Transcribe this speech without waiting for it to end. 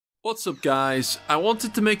What's up guys, I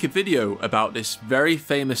wanted to make a video about this very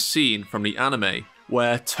famous scene from the anime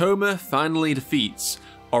where Touma finally defeats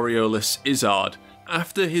Aureolus Izard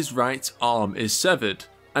after his right arm is severed,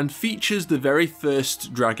 and features the very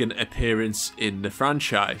first dragon appearance in the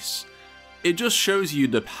franchise. It just shows you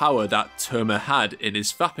the power that Touma had in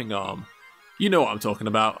his fapping arm. You know what I'm talking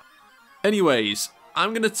about. Anyways,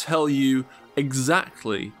 I'm going to tell you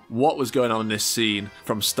exactly what was going on in this scene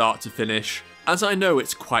from start to finish, as I know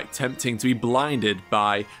it's quite tempting to be blinded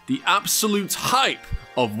by the absolute hype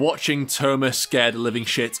of watching Touma scare the living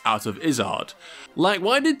shit out of Izard. Like,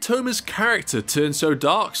 why did Touma's character turn so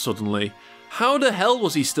dark suddenly? How the hell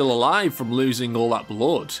was he still alive from losing all that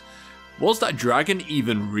blood? Was that dragon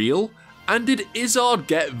even real? And did Izard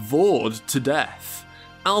get vored to death?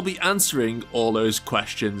 I'll be answering all those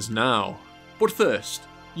questions now. But first,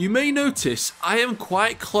 you may notice I am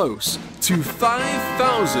quite close to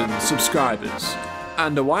 5,000 subscribers.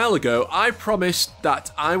 And a while ago, I promised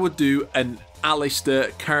that I would do an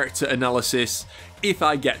Alistair character analysis if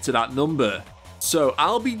I get to that number. So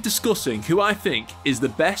I'll be discussing who I think is the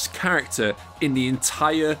best character in the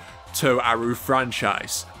entire Toaru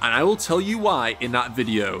franchise. And I will tell you why in that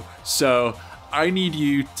video. So I need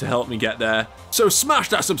you to help me get there. So smash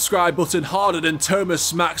that subscribe button harder than Touma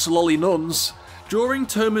smacks lolly nuns. During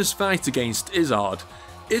Touma's fight against Izard,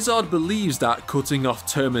 Izard believes that cutting off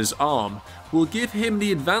Touma's arm will give him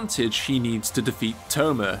the advantage he needs to defeat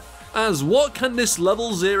Touma. As what can this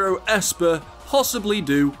level 0 Esper possibly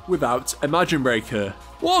do without Imagine Breaker?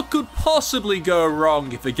 What could possibly go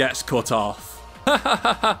wrong if it gets cut off?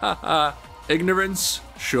 Ignorance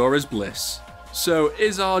sure is bliss. So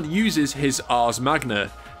Izard uses his Ars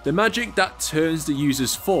Magna, the magic that turns the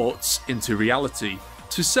user's thoughts into reality,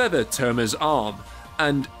 to sever Touma's arm,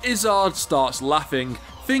 and Izard starts laughing,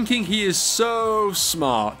 thinking he is so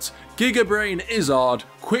smart. Gigabrain Izard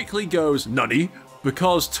quickly goes nunny,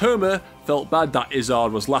 because Touma felt bad that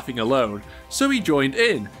Izard was laughing alone, so he joined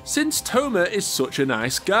in, since Touma is such a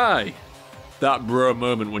nice guy. That bro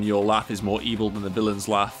moment when your laugh is more evil than the villain's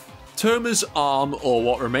laugh. Touma's arm, or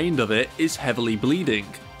what remained of it, is heavily bleeding,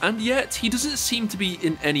 and yet he doesn't seem to be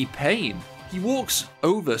in any pain. He walks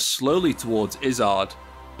over slowly towards Izard,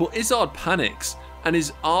 but Izard panics, and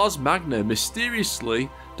his Ars Magna mysteriously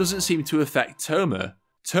doesn't seem to affect Touma.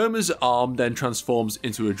 Touma's arm then transforms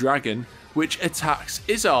into a dragon, which attacks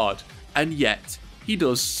Izard, and yet he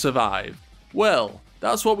does survive. Well,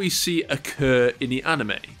 that's what we see occur in the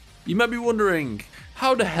anime. You might be wondering,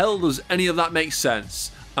 how the hell does any of that make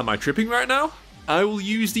sense? Am I tripping right now? I will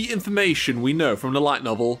use the information we know from the light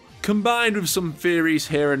novel, combined with some theories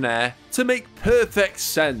here and there, to make perfect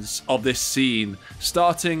sense of this scene,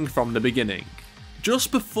 starting from the beginning.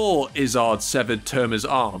 Just before Izard severed Touma's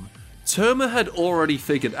arm, Touma had already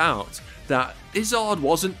figured out that Izard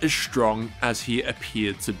wasn't as strong as he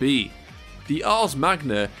appeared to be. The Ars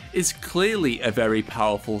Magna is clearly a very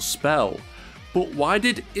powerful spell, but why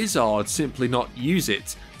did Izard simply not use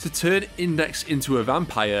it to turn Index into a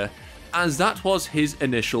vampire, as that was his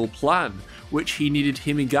initial plan, which he needed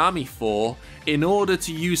Himigami for in order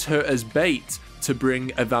to use her as bait to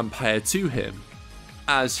bring a vampire to him,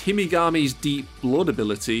 as Himigami's deep blood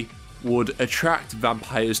ability would attract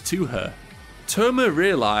vampires to her. Touma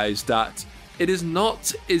realised that it is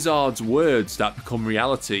not Izard's words that become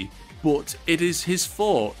reality, but it is his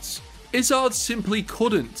thoughts. Izard simply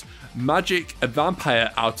couldn't magic a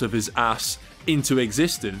vampire out of his ass into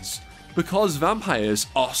existence, because vampires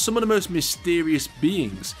are some of the most mysterious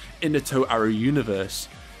beings in the Toaru universe.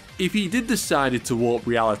 If he did decide to warp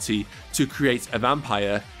reality to create a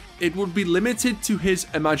vampire, it would be limited to his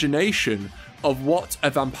imagination of what a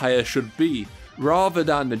vampire should be, rather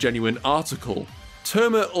than the genuine article.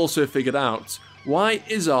 Touma also figured out why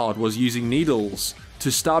Izard was using needles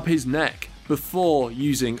to stab his neck before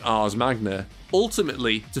using Ars Magna,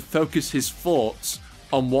 ultimately to focus his thoughts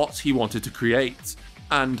on what he wanted to create,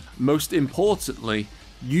 and most importantly,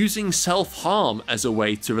 using self-harm as a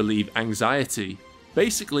way to relieve anxiety.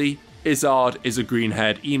 Basically, Izard is a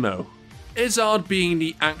green-haired emo. Izard, being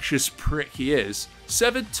the anxious prick he is,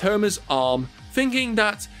 severed Touma's arm, thinking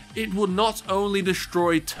that it would not only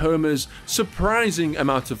destroy Touma's surprising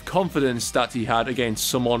amount of confidence that he had against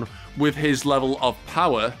someone with his level of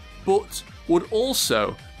power, but would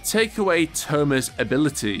also take away Touma's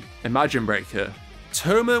ability, Imagine Breaker.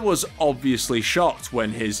 Touma was obviously shocked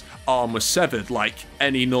when his arm was severed, like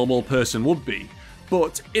any normal person would be,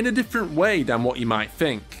 but in a different way than what you might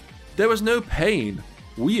think. There was no pain.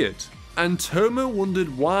 Weird. And Touma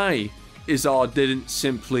wondered why Izard didn't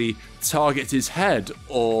simply target his head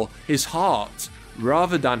or his heart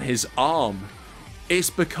rather than his arm. It's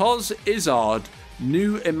because Izard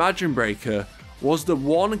new Imagine Breaker was the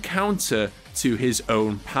one counter to his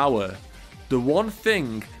own power, the one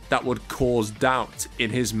thing that would cause doubt in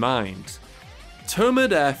his mind. Touma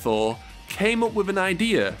therefore came up with an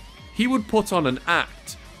idea. He would put on an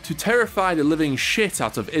act to terrify the living shit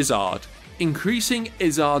out of Izard, increasing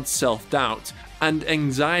Izard's self-doubt and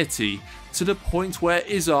anxiety to the point where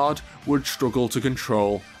Izard would struggle to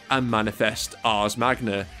control and manifest Ars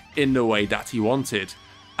Magna in the way that he wanted,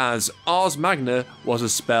 as Ars Magna was a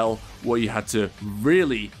spell where you had to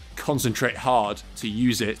really concentrate hard to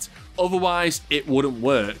use it, otherwise it wouldn't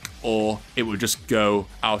work or it would just go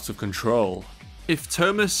out of control. If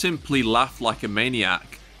Touma simply laughed like a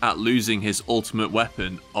maniac at losing his ultimate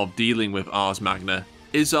weapon of dealing with Ars Magna,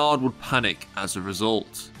 Izard would panic as a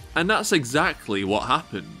result. And that's exactly what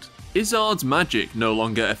happened. Izard's magic no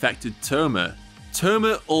longer affected Touma.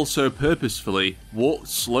 Touma also purposefully walked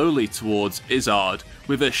slowly towards Izard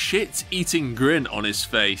with a shit-eating grin on his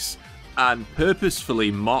face and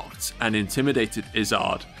purposefully mocked and intimidated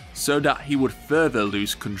Izard so that he would further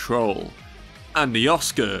lose control. And the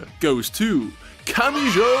Oscar goes to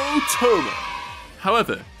Kamijo Touma.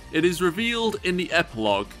 However, it is revealed in the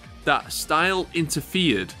epilogue that Style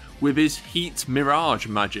interfered with his Heat Mirage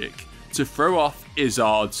magic to throw off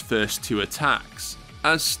Izard's first two attacks,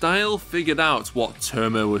 as Style figured out what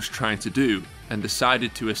Touma was trying to do and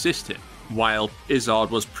decided to assist him, while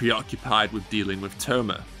Izard was preoccupied with dealing with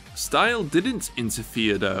Touma. Style didn't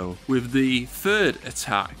interfere though with the third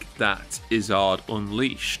attack that Izard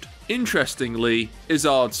unleashed. Interestingly,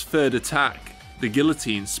 Izard's third attack, the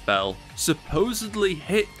guillotine spell, supposedly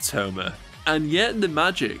hit Touma, and yet the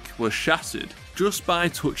magic was shattered just by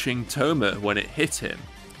touching Touma when it hit him.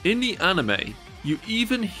 In the anime, you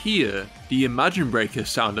even hear the Imagine Breaker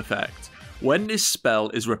sound effect when this spell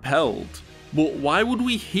is repelled. But why would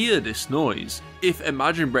we hear this noise if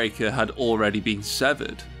Imagine Breaker had already been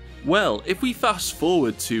severed? Well, if we fast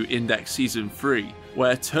forward to Index Season 3,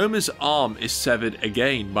 where Touma's arm is severed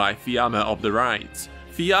again by Fuyama of the Right,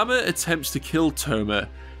 Fuyama attempts to kill Touma,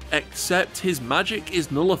 except his magic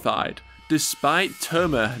is nullified, despite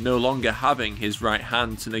Touma no longer having his right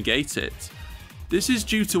hand to negate it. This is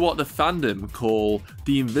due to what the fandom call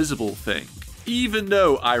the invisible thing, even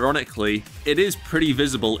though, ironically, it is pretty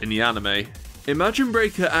visible in the anime. Imagine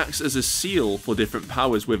Breaker acts as a seal for different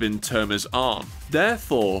powers within Touma's arm.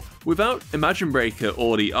 Therefore, without Imagine Breaker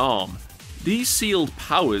or the arm, these sealed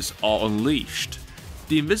powers are unleashed.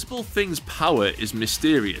 The invisible thing's power is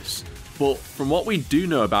mysterious, but from what we do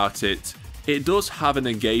know about it, it does have a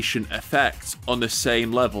negation effect on the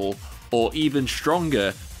same level or even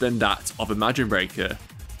stronger than that of Imagine Breaker,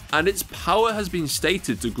 and its power has been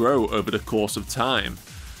stated to grow over the course of time.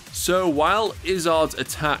 So while Izard's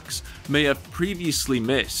attacks may have previously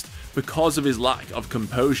missed because of his lack of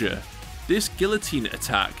composure, this guillotine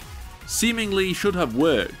attack seemingly should have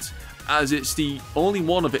worked, as it's the only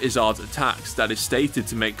one of Izard's attacks that is stated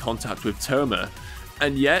to make contact with Touma,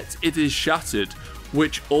 and yet it is shattered,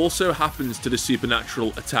 which also happens to the supernatural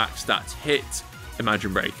attacks that hit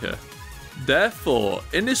Imagine Breaker. Therefore,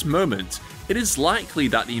 in this moment, it is likely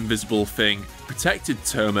that the invisible thing protected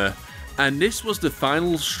Touma, and this was the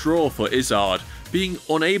final straw for Izard, being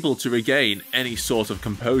unable to regain any sort of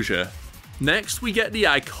composure. Next, we get the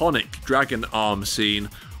iconic dragon arm scene,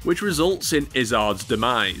 which results in Izard's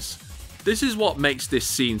demise. This is what makes this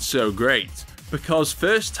scene so great, because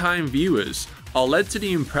first-time viewers are led to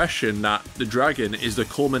the impression that the dragon is the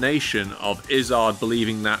culmination of Izard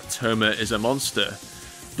believing that Touma is a monster.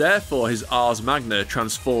 Therefore, his Ars Magna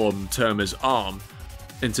transformed Touma's arm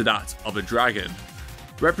into that of a dragon,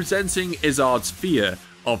 representing Izard's fear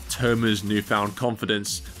of Touma's newfound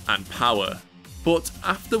confidence and power. But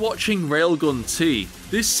after watching Railgun T,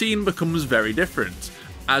 this scene becomes very different,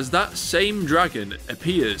 as that same dragon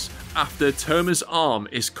appears after Touma's arm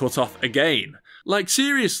is cut off again. Like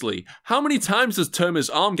seriously, how many times does Touma's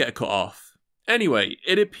arm get cut off? Anyway,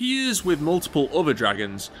 it appears with multiple other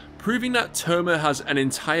dragons, proving that Touma has an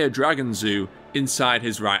entire dragon zoo inside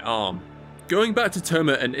his right arm. Going back to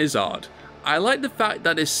Touma and Izard, I like the fact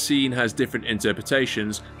that this scene has different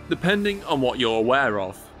interpretations depending on what you're aware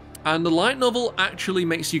of, and the light novel actually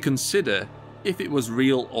makes you consider if it was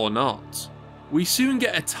real or not. We soon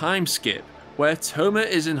get a time skip where Touma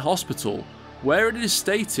is in hospital, where it is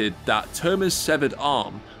stated that Touma's severed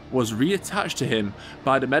arm was reattached to him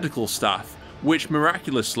by the medical staff, which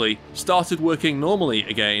miraculously started working normally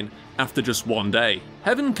again after just one day.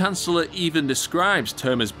 Heaven Chancellor even describes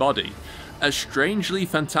Touma's body as strangely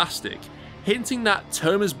fantastic, hinting that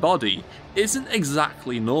Touma's body isn't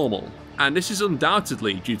exactly normal, and this is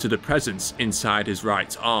undoubtedly due to the presence inside his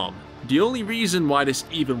right arm. The only reason why this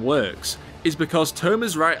even works is because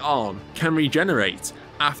Touma's right arm can regenerate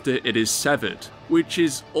after it is severed, which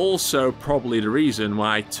is also probably the reason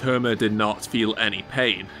why Touma did not feel any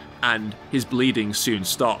pain, and his bleeding soon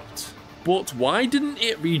stopped. But why didn't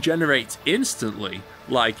it regenerate instantly,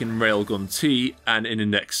 like in Railgun T and in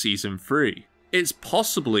Index Season 3? It's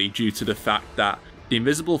possibly due to the fact that the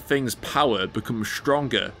invisible thing's power becomes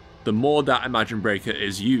stronger the more that Imagine Breaker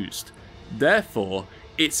is used. Therefore,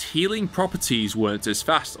 its healing properties weren't as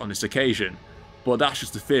fast on this occasion, but that's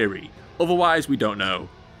just a theory, otherwise we don't know.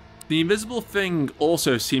 The invisible thing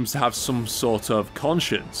also seems to have some sort of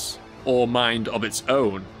conscience, or mind of its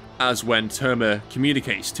own, as when Touma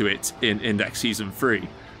communicates to it in Index Season 3.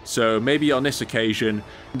 So maybe on this occasion,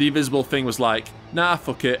 the invisible thing was like, nah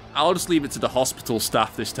fuck it, I'll just leave it to the hospital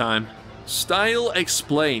staff this time. Style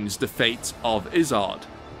explains the fate of Izard,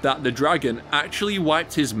 that the dragon actually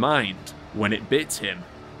wiped his mind when it bit him.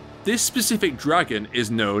 This specific dragon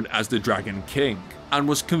is known as the Dragon King, and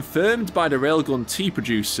was confirmed by the Railgun T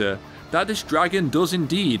producer that this dragon does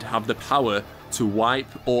indeed have the power to wipe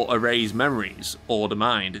or erase memories, or the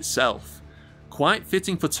mind itself. Quite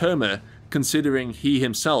fitting for Touma, considering he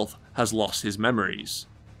himself has lost his memories.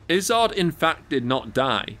 Izard in fact did not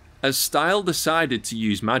die, as Style decided to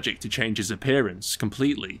use magic to change his appearance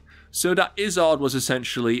completely, so that Izard was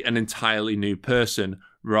essentially an entirely new person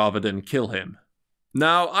rather than kill him.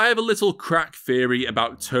 Now, I have a little crack theory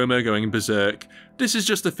about Touma going berserk. This is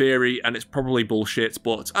just a theory and it's probably bullshit,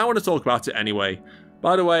 but I want to talk about it anyway.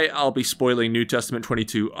 By the way, I'll be spoiling New Testament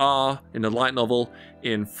 22R in the light novel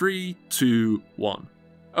in 3, 2, 1.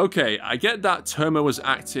 Okay, I get that Touma was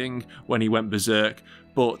acting when he went berserk,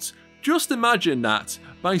 but just imagine that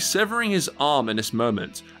by severing his arm in this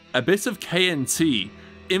moment, a bit of KNT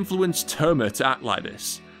influenced Touma to act like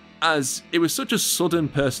this, as it was such a sudden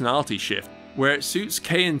personality shift where it suits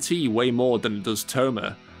KNT way more than it does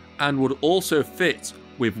Touma, and would also fit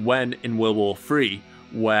with when in World War III,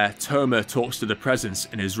 where Touma talks to the presence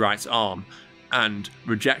in his right arm and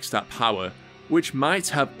rejects that power, which might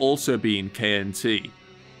have also been KNT.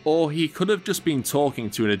 Or he could have just been talking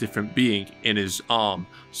to a different being in his arm,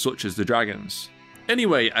 such as the dragons.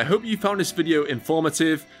 Anyway, I hope you found this video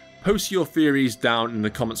informative. Post your theories down in the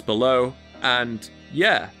comments below, and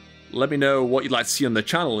yeah, let me know what you'd like to see on the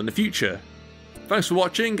channel in the future. Thanks for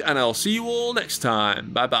watching, and I'll see you all next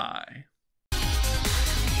time. Bye bye.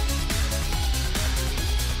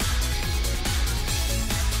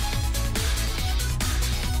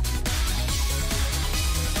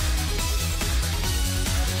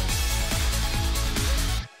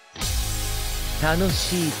 楽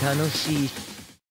しい楽しい